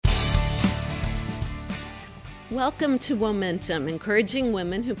Welcome to WOMENTUM, encouraging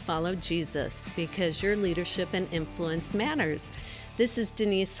women who follow Jesus because your leadership and influence matters. This is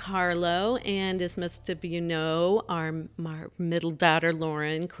Denise Harlow, and as most of you know, our middle daughter,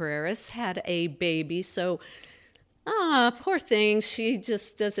 Lauren Carreras, had a baby, so poor thing, she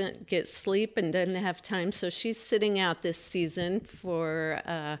just doesn't get sleep and doesn't have time, so she's sitting out this season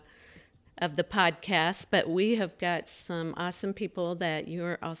of the podcast, but we have got some awesome people that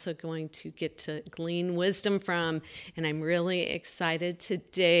you're also going to get to glean wisdom from, and I'm really excited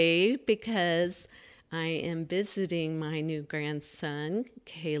today because I am visiting my new grandson,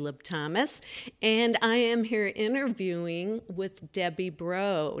 Caleb Thomas, and I am here interviewing with Debbie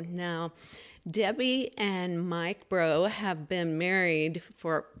Breaux. Now, Debbie and Mike Breaux have been married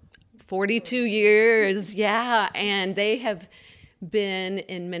for 42 years, and they have been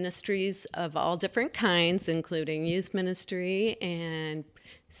in ministries of all different kinds, including youth ministry and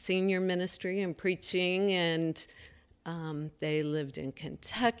senior ministry and preaching, and they lived in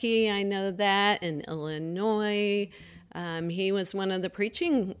Kentucky, I know that, in Illinois. He was one of the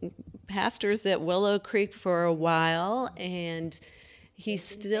preaching pastors at Willow Creek for a while, and he's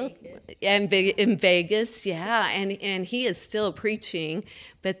still in Vegas, and he is still preaching,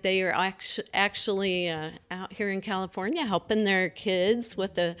 but they are actually out here in California helping their kids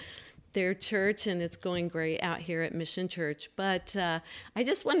with their church, and it's going great out here at Mission Church. But I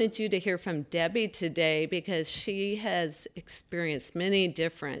just wanted you to hear from Debbie today because she has experienced many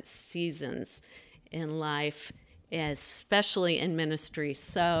different seasons in life, especially in ministry.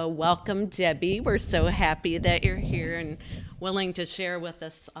 So welcome, Debbie. We're so happy that you're here and willing to share with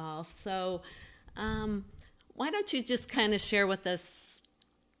us all. So why don't you just kind of share with us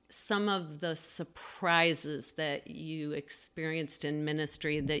some of the surprises that you experienced in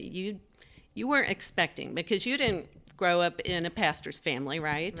ministry that you weren't expecting, because you didn't grow up in a pastor's family,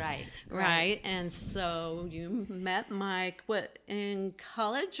 right? Right. And so you met Mike, in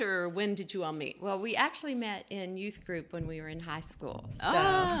college, or when did you all meet? Well, we actually met in youth group when we were in high school. So,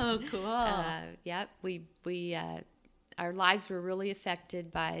 oh, cool. Our lives were really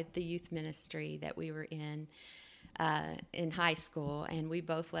affected by the youth ministry that we were in high school, and we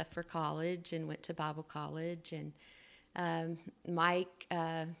both left for college and went to Bible college. And Mike,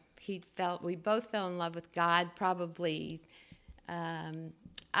 we both fell in love with God probably,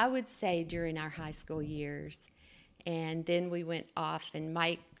 I would say, during our high school years. And then we went off, and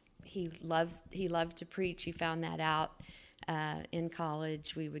Mike, he loved to preach. He found that out in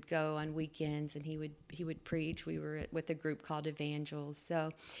college. We would go on weekends, and he would preach. We were with a group called Evangels.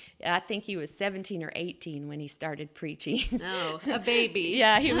 So I think he was 17 or 18 when he started preaching. Oh, a baby.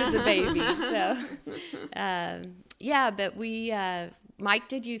 Yeah, he was a baby. So, but Mike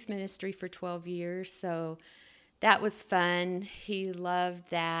did youth ministry for 12 years, so that was fun. He loved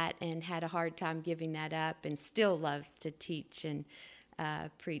that and had a hard time giving that up, and still loves to teach and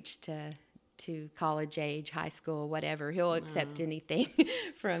preach to college age, high school, whatever. He'll accept anything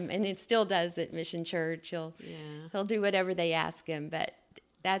and it still does at Mission Church. He'll do whatever they ask him, but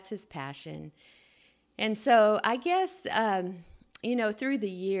that's his passion. And so I guess, through the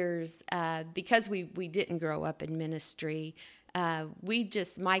years, because we didn't grow up in ministry,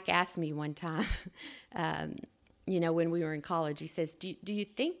 Mike asked me one time, when we were in college, he says, do you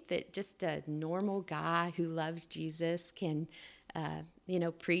think that just a normal guy who loves Jesus can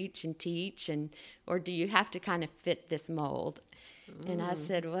preach and teach, or do you have to kind of fit this mold? And I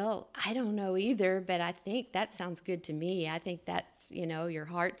said, well, I don't know either, but I think that sounds good to me. I think that's, your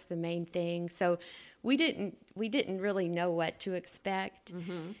heart's the main thing. So we didn't really know what to expect.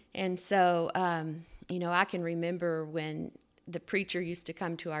 Mm-hmm. And so, I can remember when the preacher used to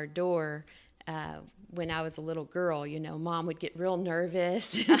come to our door, when I was a little girl, Mom would get real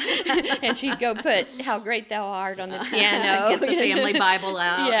nervous, and she'd go put "How Great Thou Art" on the piano. Get the family Bible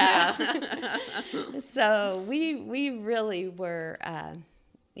out. Yeah. So we really were,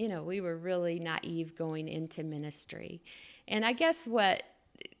 we were really naive going into ministry. And I guess what,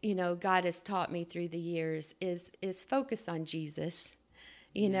 God has taught me through the years is focus on Jesus.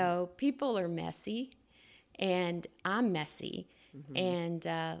 People are messy, and I'm messy. Mm-hmm. And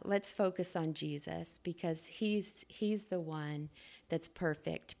let's focus on Jesus, because he's the one that's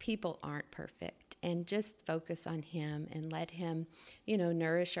perfect. People aren't perfect, and just focus on him and let him,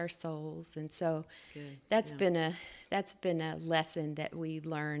 nourish our souls. And so that's been a lesson that we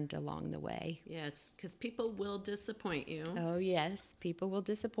learned along the way. Yes, because people will disappoint you. Oh yes, people will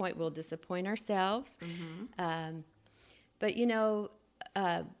disappoint. We'll disappoint ourselves. Mm-hmm. But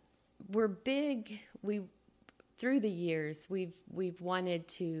we're big. Through the years, we've wanted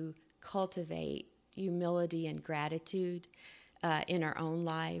to cultivate humility and gratitude in our own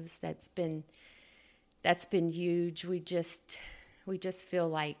lives. That's been that's been huge. We just feel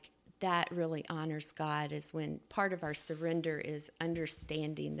like that really honors God, is when part of our surrender is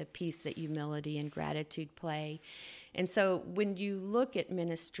understanding the piece that humility and gratitude play. And so when you look at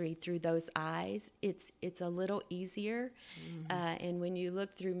ministry through those eyes, it's a little easier. And when you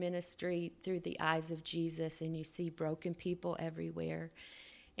look through ministry through the eyes of Jesus, and you see broken people everywhere,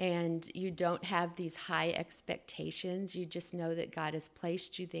 and you don't have these high expectations, you just know that God has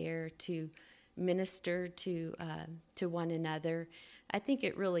placed you there to minister to one another. I think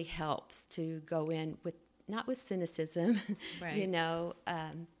it really helps to go in with, not with cynicism, Right.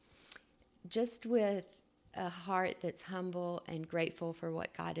 Just with a heart that's humble and grateful for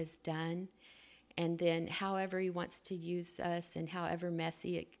what God has done. And then however he wants to use us, and however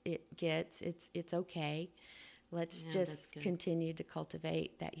messy it gets, it's okay. Let's just continue to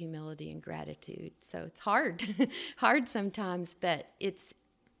cultivate that humility and gratitude. So it's hard, hard sometimes, but it's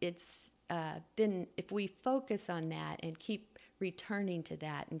been, if we focus on that and keep returning to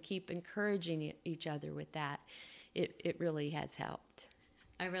that and keep encouraging each other with that, it really has helped.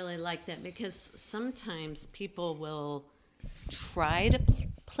 I really like that, because sometimes people will try to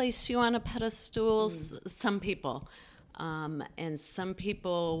place you on a pedestal, some people, and some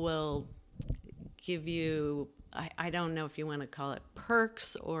people will give you, I don't know if you want to call it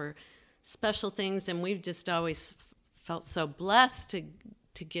perks or special things, and we've just always felt so blessed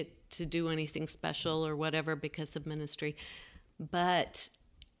to get to do anything special or whatever because of ministry. But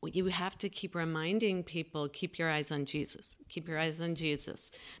you have to keep reminding people, keep your eyes on Jesus. Keep your eyes on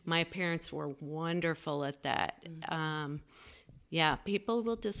Jesus. My parents were wonderful at that. People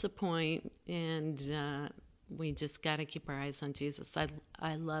will disappoint, and we just got to keep our eyes on Jesus.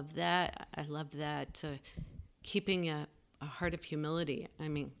 I love that. I love that. Keeping a heart of humility. I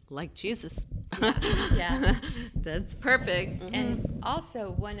mean, like Jesus. Yeah. That's perfect. And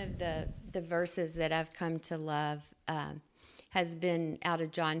also, one of the verses that I've come to love has been out of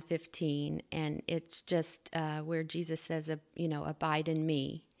John 15, and it's just where Jesus says, abide in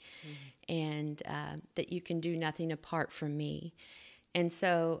me, and that you can do nothing apart from me. And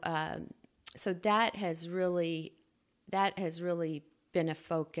so that has really been a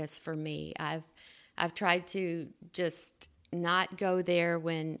focus for me. I've tried to just not go there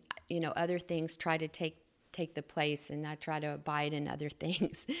when other things try to take the place, and I try to abide in other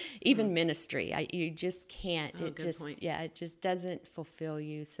things. Even ministry, you just can't. Good point. It just doesn't fulfill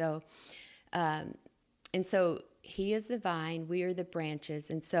you. So, and so he is the vine, we are the branches,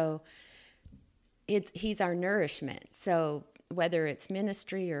 and so he's our nourishment. So whether it's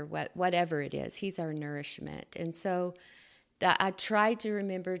ministry or whatever it is, he's our nourishment. And so that I try to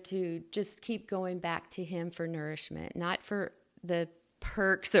remember to just keep going back to him for nourishment, not for the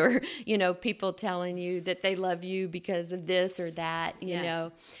perks or people telling you that they love you because of this or that,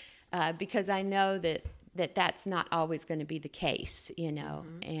 because I know that's not always going to be the case,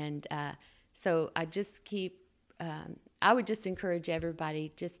 and so I just keep I would just encourage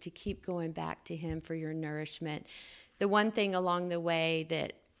everybody just to keep going back to him for your nourishment. The one thing along the way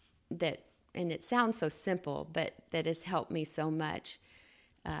that and it sounds so simple, but that has helped me so much,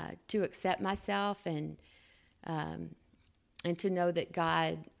 to accept myself and to know that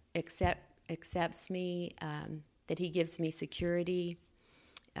God accepts me, that he gives me security,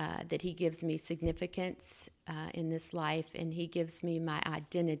 that he gives me significance in this life, and he gives me my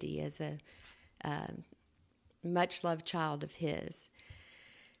identity as a much-loved child of his.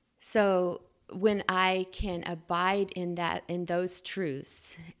 So when I can abide in those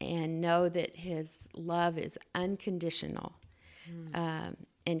truths and know that his love is unconditional,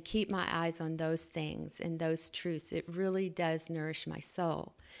 and keep my eyes on those things and those truths, it really does nourish my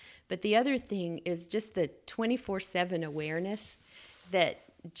soul. But the other thing is just the 24/7 awareness that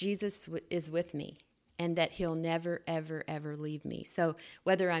Jesus is with me, and that he'll never, ever, ever leave me. So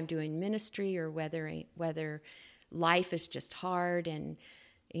whether I'm doing ministry or whether life is just hard and,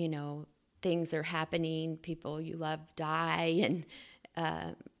 things are happening, people you love die, and,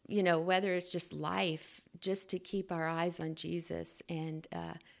 whether it's just life, just to keep our eyes on Jesus and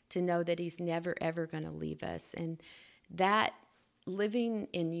to know that he's never, ever going to leave us. And that living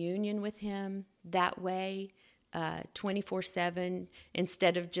in union with him that way, 24/7,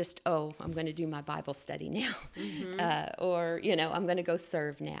 instead of just, I'm going to do my Bible study now, or, I'm going to go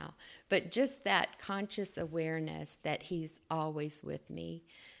serve now. But just that conscious awareness that he's always with me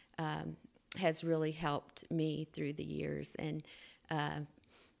has really helped me through the years. And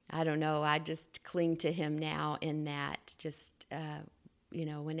I don't know, I just cling to him now in that, just,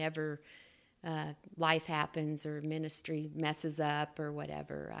 whenever life happens or ministry messes up or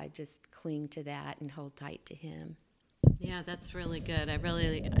whatever, I just cling to that and hold tight to him. Yeah, that's really good. I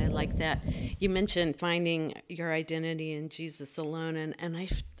like that. You mentioned finding your identity in Jesus alone, and I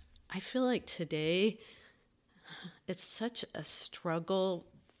feel like today it's such a struggle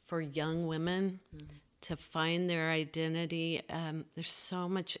for young women to find their identity. There's so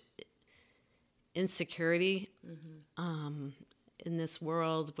much insecurity in this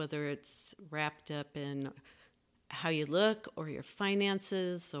world, whether it's wrapped up in how you look or your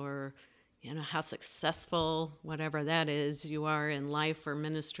finances or how successful, whatever that is, you are in life or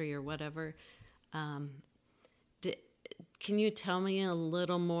ministry or whatever. Can you tell me a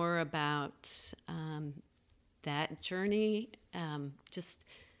little more about that journey? Just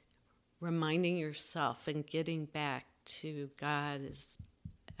reminding yourself and getting back to God as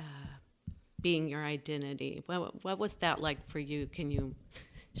being your identity. What was that like for you? Can you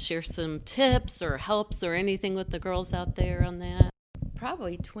share some tips or helps or anything with the girls out there on that?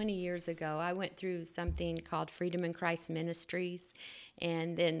 Probably 20 years ago, I went through something called Freedom in Christ Ministries.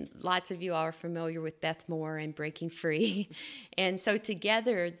 And then lots of you are familiar with Beth Moore and Breaking Free. And so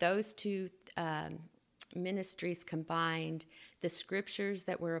together, those two ministries combined, the scriptures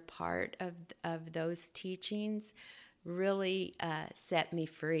that were a part of those teachings really set me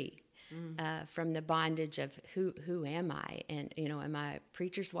free. From the bondage of who am I, and am I a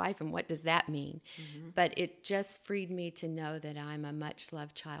preacher's wife, and what does that mean? But it just freed me to know that I'm a much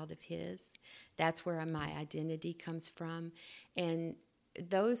loved child of His. That's where my identity comes from, and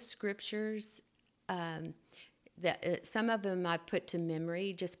those scriptures, some of them I put to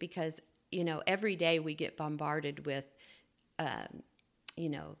memory just because every day we get bombarded with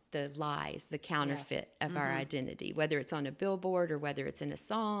the lies, the counterfeit of our identity, whether it's on a billboard or whether it's in a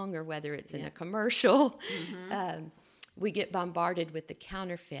song or whether it's in a commercial. We get bombarded with the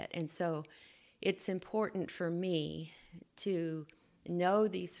counterfeit. And so it's important for me to know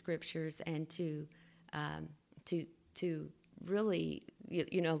these scriptures and to really,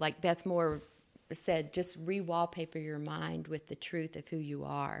 like Beth Moore said, just re-wallpaper your mind with the truth of who you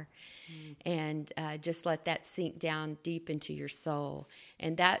are, and just let that sink down deep into your soul.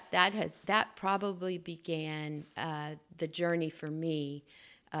 And that probably began the journey for me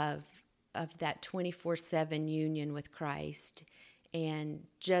of that 24/7 union with Christ, and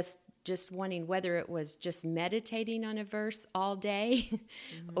just wanting, whether it was just meditating on a verse all day,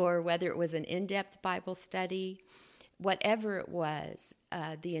 or whether it was an in-depth Bible study. Whatever it was,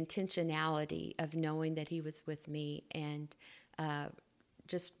 the intentionality of knowing that He was with me, and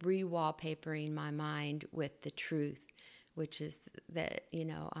just re-wallpapering my mind with the truth, which is that,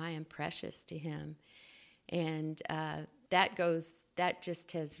 I am precious to Him. And that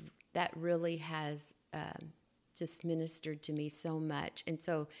really has just ministered to me so much. And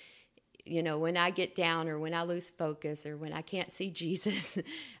so, when I get down or when I lose focus or when I can't see Jesus,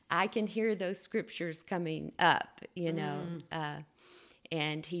 I can hear those scriptures coming up,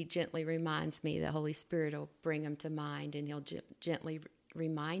 and He gently reminds me. The Holy Spirit will bring them to mind, and He'll gently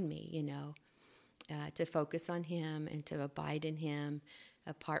remind me, to focus on Him and to abide in Him.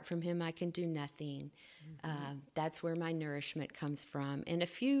 Apart from Him, I can do nothing. That's where my nourishment comes from. And a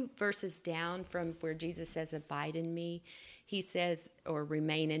few verses down from where Jesus says, abide in me, He says, or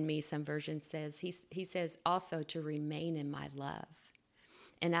remain in me, some version says, he says also to remain in my love.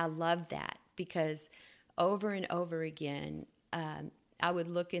 And I love that, because over and over again, I would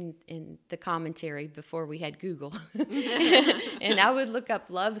look in the commentary before we had Google, and I would look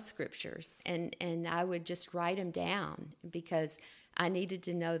up love scriptures, and I would just write them down, because I needed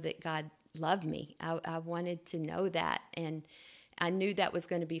to know that God loved me. I wanted to know that, and I knew that was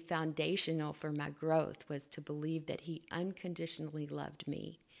going to be foundational for my growth, was to believe that He unconditionally loved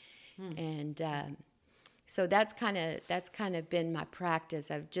me. And so that's kind of been my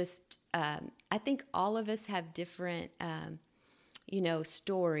practice. I've just I think all of us have different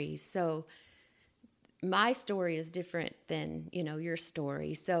stories. So my story is different than your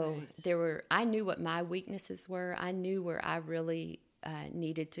story. So right. I knew what my weaknesses were. I knew where I really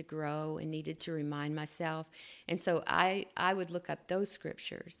needed to grow and needed to remind myself. And so I would look up those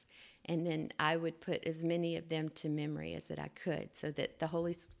scriptures, and then I would put as many of them to memory as that I could, so that the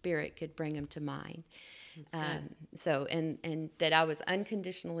Holy Spirit could bring them to mind. So, and that I was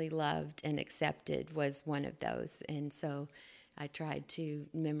unconditionally loved and accepted was one of those. And so I tried to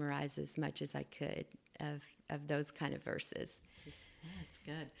memorize as much as I could of those kind of verses. That's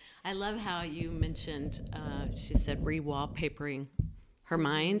good. I love how you mentioned, she said, re-wallpapering her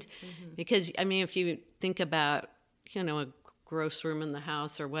mind. Because, if you think about, a gross room in the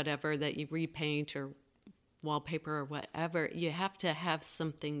house or whatever that you repaint or wallpaper or whatever, you have to have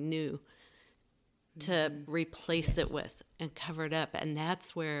something new to replace it with and cover it up. And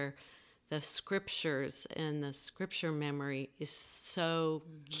that's where the scriptures and the scripture memory is so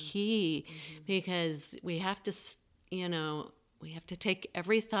key, because we have to, we have to take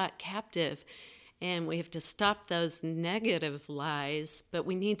every thought captive, and we have to stop those negative lies, but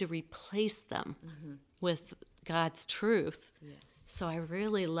we need to replace them with God's truth. Yes. So I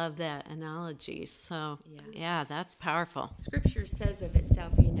really love that analogy. So, yeah, that's powerful. Scripture says of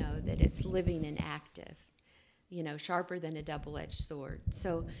itself, that it's living and active, sharper than a double-edged sword.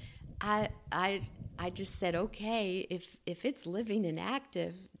 So I just said, okay, if it's living and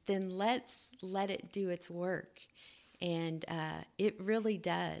active, then let's let it do its work. And it really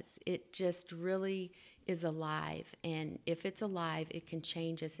does. It just really is alive. And if it's alive, it can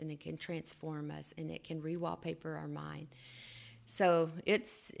change us, and it can transform us, and it can re-wallpaper our mind. So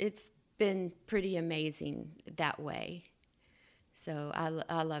it's been pretty amazing that way. So I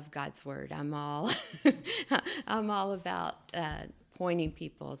love God's word. I'm all about pointing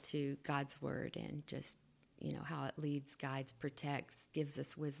people to God's word, and just how it leads, guides, protects, gives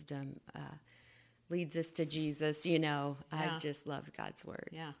us wisdom, leads us to Jesus. I just love God's word.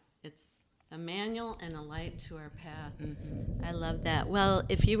 Yeah, it's a manual and a light to our path. I love that. Well,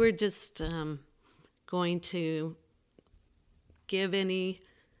 if you were just going to give any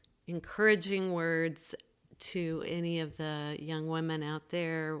encouraging words to any of the young women out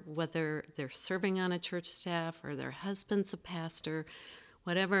there, whether they're serving on a church staff or their husband's a pastor,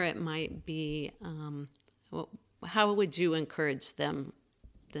 whatever it might be, how would you encourage them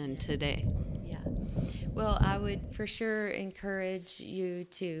then today? Yeah. Well, I would for sure encourage you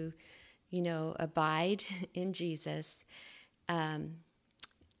to, abide in Jesus.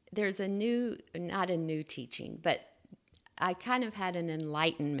 There's not a new teaching, but I kind of had an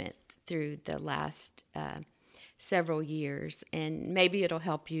enlightenment through the last several years, and maybe it'll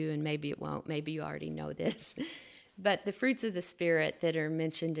help you and maybe it won't. Maybe you already know this. But the fruits of the Spirit that are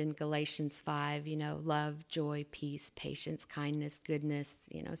mentioned in Galatians 5, love, joy, peace, patience, kindness, goodness,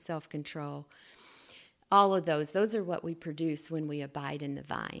 self-control, all of those are what we produce when we abide in the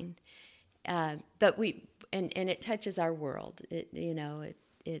vine. But it touches our world. It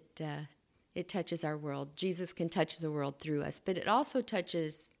touches our world. Jesus can touch the world through us, but it also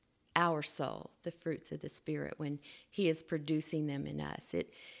touches our soul, the fruits of the Spirit, when He is producing them in us.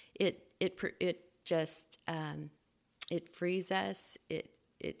 It frees us. The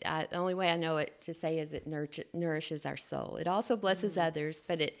only way I know it to say is it nourishes our soul. It also blesses others,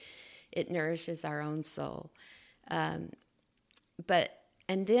 but it nourishes our own soul. So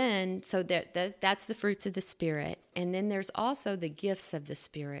that's the fruits of the Spirit. And then there's also the gifts of the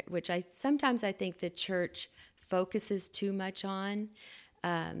Spirit, which sometimes I think the church focuses too much on.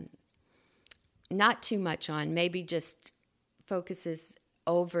 Not too much on, maybe just focuses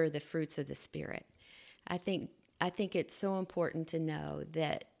over the fruits of the Spirit. I think it's so important to know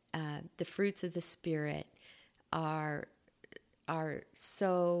that the fruits of the Spirit are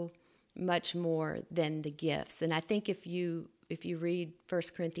so much more than the gifts. And I think if you read 1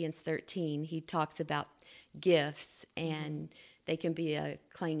 Corinthians 13, he talks about gifts, and they can be a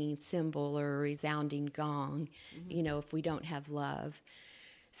clanging cymbal or a resounding gong, if we don't have love.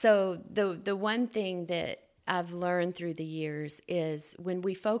 So the one thing that I've learned through the years is when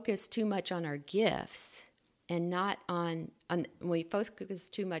we focus too much on our gifts and not on when we focus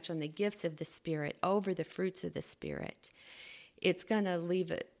too much on the gifts of the Spirit over the fruits of the Spirit, it's going to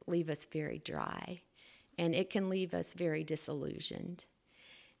leave us very dry, and it can leave us very disillusioned.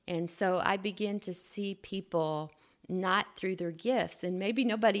 And so I begin to see people not through their gifts, and maybe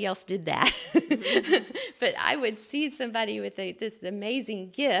nobody else did that. But I would see somebody with this amazing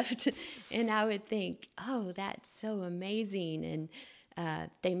gift, and I would think, oh, that's so amazing, and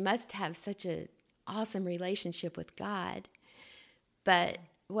they must have such an awesome relationship with God. But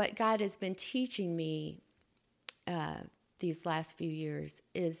what God has been teaching me these last few years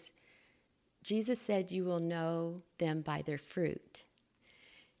is Jesus said you will know them by their fruit,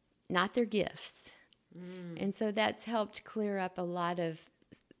 not their gifts. And so that's helped clear up a lot of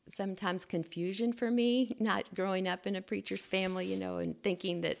sometimes confusion for me, not growing up in a preacher's family, and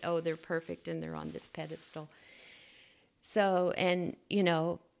thinking that, oh, they're perfect and they're on this pedestal. So, and,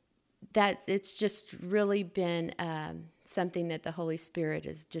 it's just really been something that the Holy Spirit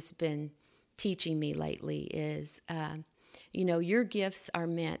has just been teaching me lately is, your gifts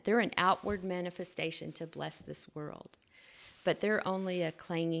they're an outward manifestation to bless this world, but they're only a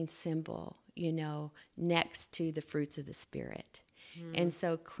clanging cymbal, next to the fruits of the Spirit. And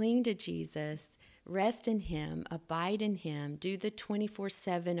so cling to Jesus, rest in Him, abide in Him, do the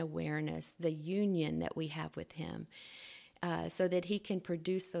 24/7 awareness, the union that we have with Him. so that he can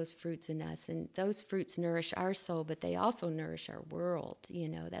produce those fruits in us. And those fruits nourish our soul, but they also nourish our world.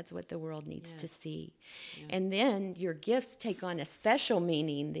 That's what the world needs to see. Yeah. And then your gifts take on a special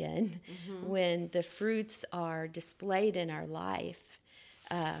meaning then when the fruits are displayed in our life.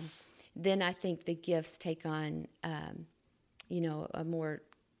 Then I think the gifts take on, a more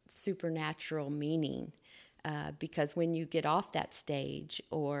supernatural meaning. Because when you get off that stage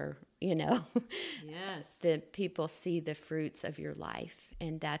or, yes, the people see the fruits of your life,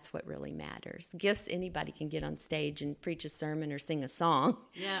 and that's what really matters. Gifts, anybody can get on stage and preach a sermon or sing a song,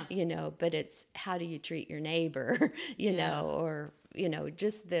 but it's how do you treat your neighbor, or,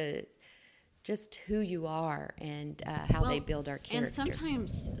 just who you are and how they build our character. And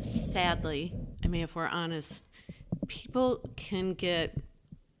sometimes, sadly, if we're honest, people can get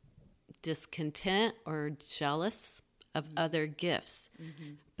discontent or jealous of other gifts.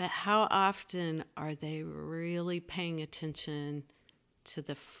 But how often are they really paying attention to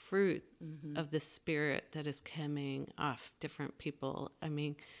the fruit of the Spirit that is coming off different people?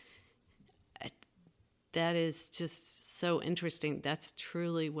 That is just so interesting. That's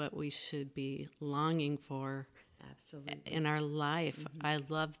truly what we should be longing for. Absolutely. In our life. I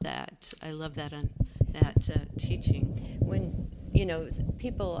love that. I love that on that teaching. When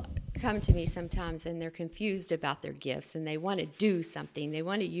people come to me sometimes and they're confused about their gifts and they want to do something. They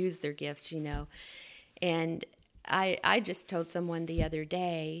want to use their gifts, And I just told someone the other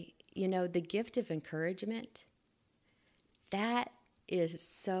day, the gift of encouragement, that is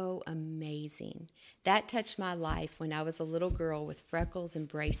so amazing. That touched my life when I was a little girl with freckles and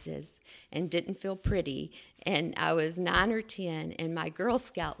braces and didn't feel pretty. And I was 9 or 10, and my Girl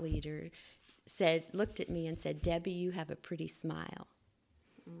Scout leader looked at me and said, "Debbie, you have a pretty smile."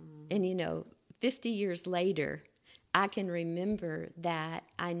 And 50 years later, I can remember that.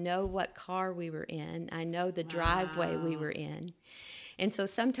 I know what car we were in. I know the driveway we were in. And so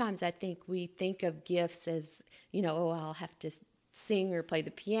sometimes I think we think of gifts as, I'll have to sing or play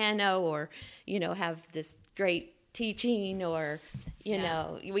the piano or, have this great teaching or,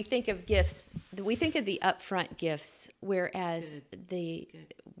 we think of gifts. We think of the upfront gifts, whereas the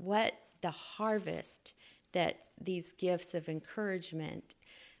harvest that these gifts of encouragement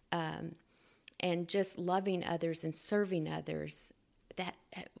and just loving others and serving others, that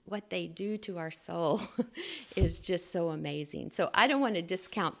what they do to our soul is just so amazing. So I don't want to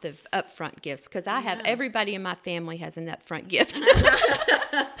discount the upfront gifts because I have everybody in my family has an upfront gift,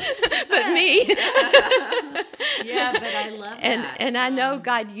 but me. Yeah, but I love that. And I know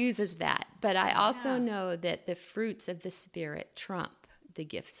God uses that, but I also know that the fruits of the Spirit trump the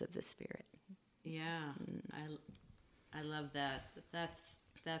gifts of the Spirit. Yeah, I love that.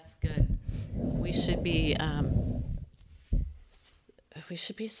 That's good. We should be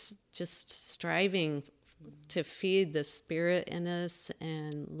just striving to feed the Spirit in us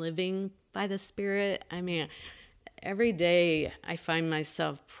and living by the Spirit. Every day I find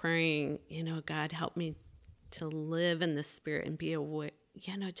myself praying, God, help me to live in the Spirit and be aware,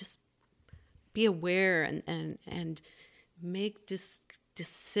 just be aware and make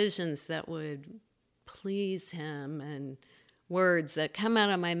decisions that would please Him and words that come out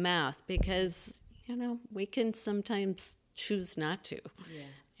of my mouth because, we can sometimes choose not to. Yeah.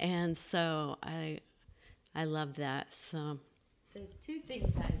 And so I love that. So the two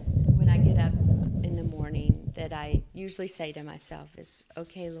things when I get up in the morning that I usually say to myself is,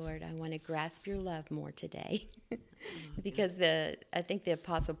 okay, Lord, I want to grasp your love more today. Because I think the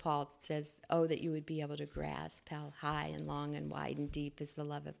Apostle Paul says, that you would be able to grasp how high and long and wide and deep is the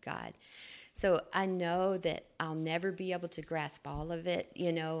love of God. So I know that I'll never be able to grasp all of it,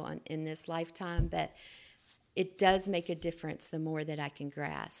 in this lifetime, but it does make a difference the more that I can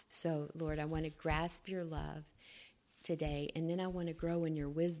grasp. So, Lord, I want to grasp your love today, and then I want to grow in your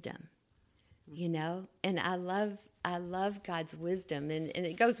wisdom, And I love God's wisdom, and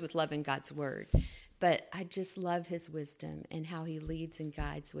it goes with loving God's word. But I just love his wisdom and how he leads and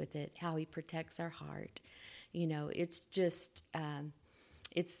guides with it, how he protects our heart. It's just,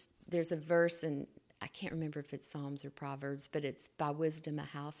 there's a verse, and I can't remember if it's Psalms or Proverbs, but it's by wisdom a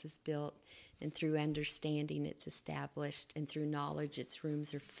house is built, and through understanding it's established, and through knowledge its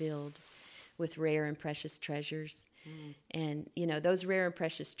rooms are filled with rare and precious treasures. And, those rare and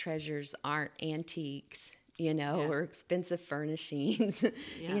precious treasures aren't antiques, or expensive furnishings.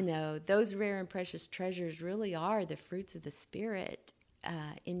 Those rare and precious treasures really are the fruits of the Spirit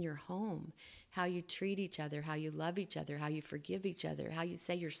in your home. How you treat each other, how you love each other, how you forgive each other, how you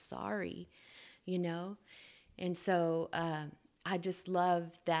say you're sorry, And so I just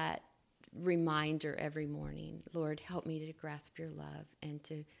love that reminder every morning. Lord, help me to grasp your love and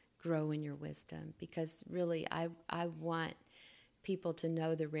to grow in your wisdom, because really I want people to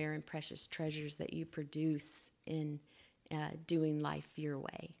know the rare and precious treasures that you produce in doing life your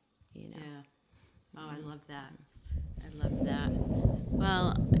way, you know. Yeah. Oh, I love that. I love that.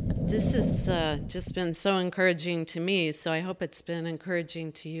 Well, this has just been so encouraging to me, so I hope it's been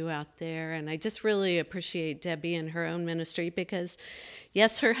encouraging to you out there. And I just really appreciate Debbie and her own ministry because,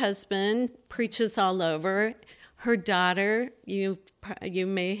 yes, her husband preaches all over. Her daughter, you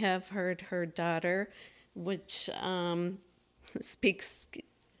may have heard her daughter, which speaks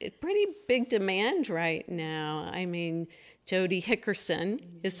a pretty big demand right now. I mean, Jody Hickerson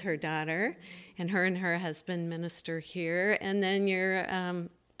is her daughter, and her husband minister here. And then your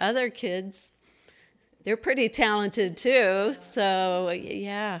other kids, they're pretty talented too. So,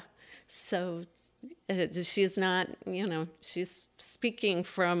 yeah. So she's not, she's speaking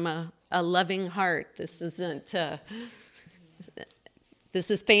from a loving heart. This isn't... this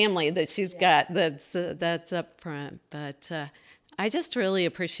is family that she's got that's up front. But I just really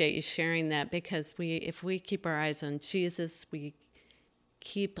appreciate you sharing that, because if we keep our eyes on Jesus, we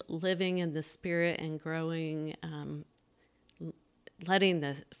keep living in the Spirit and growing, letting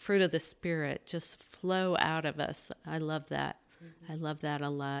the fruit of the Spirit just flow out of us. I love that. Mm-hmm. I love that a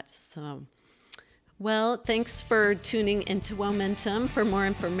lot. So, well, thanks for tuning into WOMENTUM. For more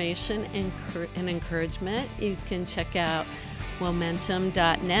information and encouragement, you can check out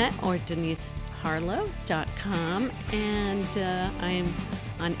WOMENTUM.net or DeniseHarlow.com. And I'm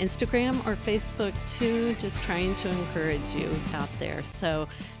on Instagram or Facebook too, just trying to encourage you out there. So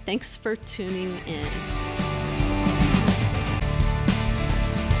thanks for tuning in.